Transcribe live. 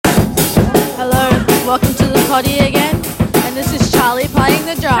welcome to the potty again. And this is Charlie playing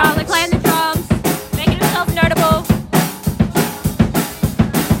the drums. Charlie playing the drums, making himself notable.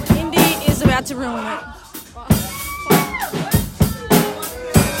 Indy is about to ruin it.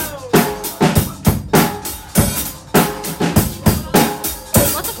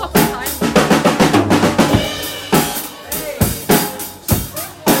 What's the fucking time?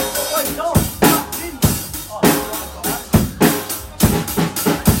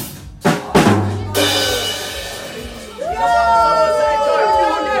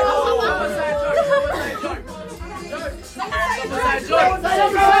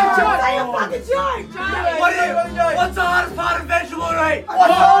 What's the hardest part of vegetable to eat?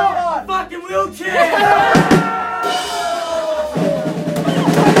 Fucking wheelchair!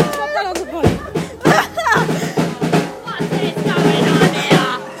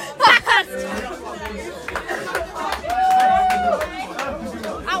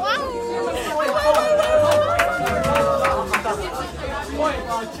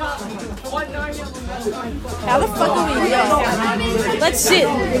 How the fuck are we here? Let's sit.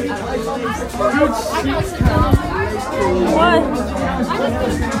 What?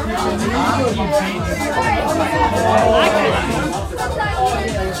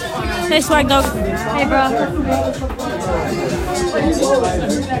 Hey, swag dog. Hey, bro.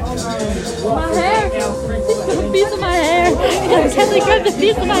 My hair. A piece of my hair. Kelly grabbed a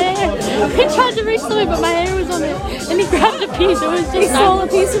piece of my hair. He tried to reach something, but my hair was on it. And he grabbed a piece. It was just. He stole a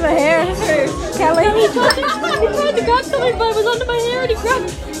piece of my hair. Kelly. He tried to grab something, but it was under my hair, and he grabbed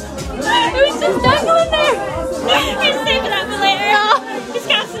it. It was just dangling there. He's saving that for later. He's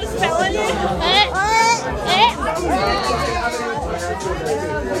casting a spell on you.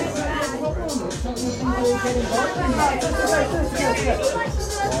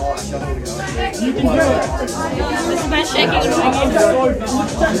 This is my shaking and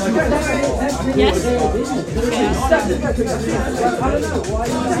Yes?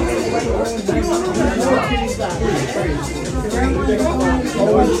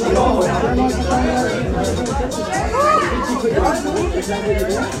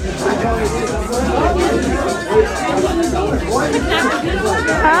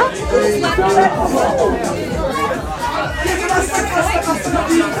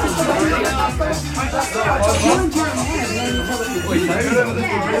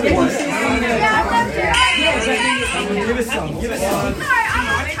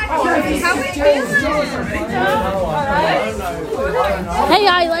 Hey,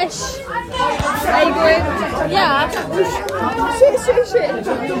 Eilish. Are you good? Yeah. Shit.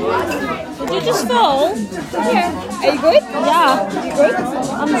 Did you just fall? Yeah. Are you good? Yeah. You good?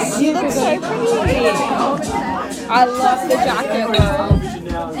 You look so pretty. I love the jacket, girl.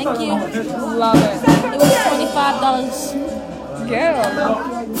 Thank you. Love it. It was $25. Girl,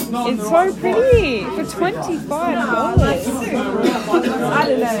 it's so pretty for $25. I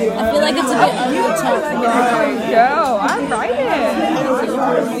don't know. I feel like it's a bit over the top. No, girl, I rate it.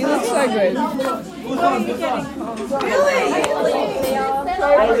 You look so good.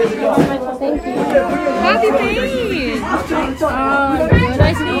 Thank you. How have you been?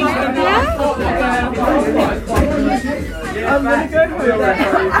 Nice to meet you. I'm gonna go for it.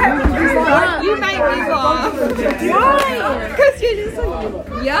 You make me laugh. Why? Because you're just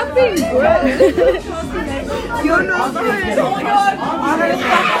like, yapping good. You're not good.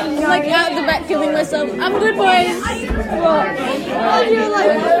 I'm like out the back killing myself. I'm good, boys. What? And you're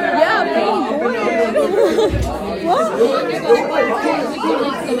like, yeah, being good. What?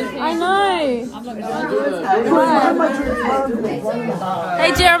 I know.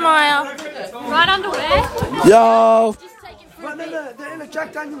 Hey, Jeremiah. Right underwear? Yo! No, they're in a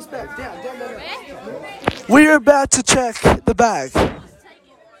Jack Daniels bag. Down. We're about to check the bag.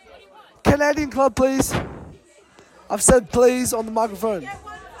 Canadian Club, please. I've said please on the microphone.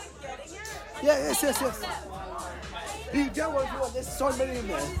 Yes. You get one if you want. There's so many in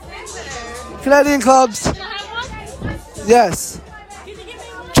there. Canadian Clubs. Yes.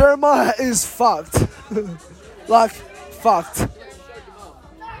 Jeremiah is fucked. Like, fucked.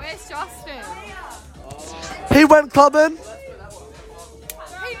 Where's Justin? He went clubbing.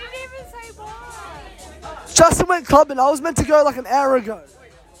 He didn't even say why. Justin went clubbing. I was meant to go like an hour ago.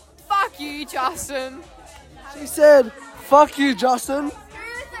 Fuck you, Justin. She said, fuck you, Justin. Who is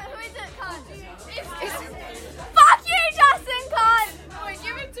it, cunt? Fuck you, Justin, cunt! Wait,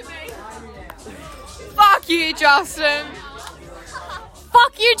 give it to me. Fuck you, Justin.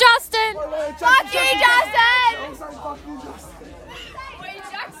 Fuck you, Justin. Fuck you, Justin.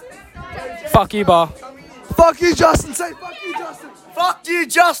 Fuck you, Bar. Fuck you, Justin. Say fuck you, Justin. Fuck you,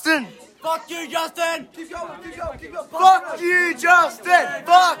 Justin! Fuck you, Justin! Keep going. Fuck you, Justin!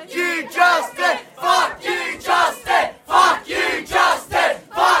 Fuck you, Justin! Fuck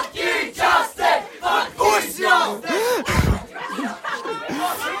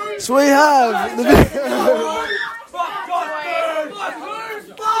So we have the Fuck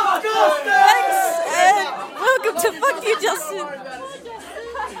Justin! Thanks, and welcome to Fuck You, Justin.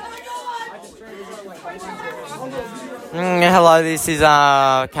 Hello, this is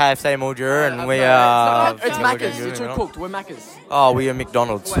KFC Mildura, and we are. It's Macca's. You're too cooked. We're Macca's. Oh, we are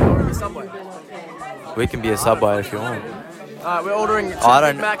McDonald's. We're Subway. We can be a Subway if you want. We're ordering two I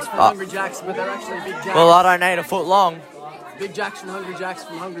don't- Big Macs from Hungry Jack's, but they're actually Big Jacks. Well, I don't need a foot long. Big Jacks from Hungry Jack's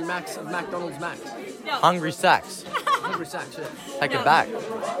from Hungry Macs of McDonald's Mac. Hungry sacks. Hungry Sacks, yeah. Take it back.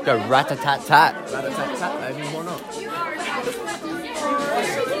 Go rat-a-tat-tat. Rat-a-tat-tat, baby, why not?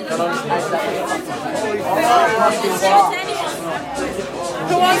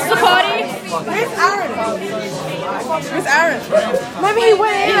 Who wants to party? Where's Aaron? Where's Aaron? Maybe he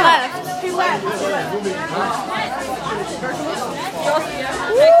went out. He left.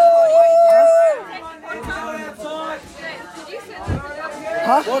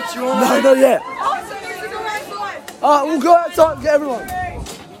 Huh? What you want? No, not yet. Alright, we'll go outside and get everyone.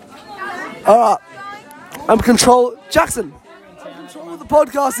 Alright. I'm control Jackson. Control the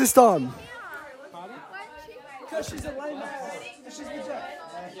podcast this time. Because she's a lame man. She's the Jack.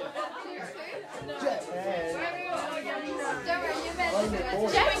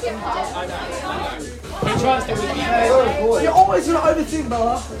 You're always gonna overthink,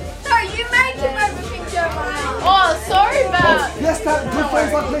 Bella. No, you made him overthink Jeremiah. Oh, sorry about. Yes, that good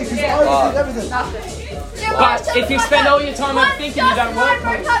friends like me, because I overthink everything. But if you spend all your time overthinking, you don't work. You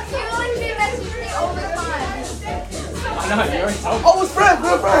literally message me all the time. No, you're insulting. Oh, we're friends,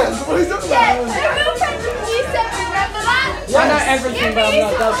 we're friends. What are you talking Yeah, about? we were friends with you, Sam, remember that? I know everything, but I'm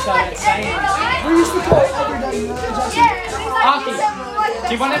not done saying it. We used to call every day, Jackson. Archie,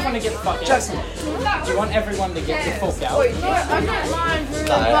 do you want everyone to get the fuck out? Jackson. Do you want everyone to get the fuck out? I don't mind really,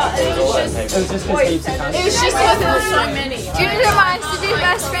 but It was It was just because heaps of cunts. it was just because there were so many. Do you remember I used to do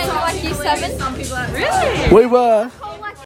best friends with like year 7? Some people are really? We were.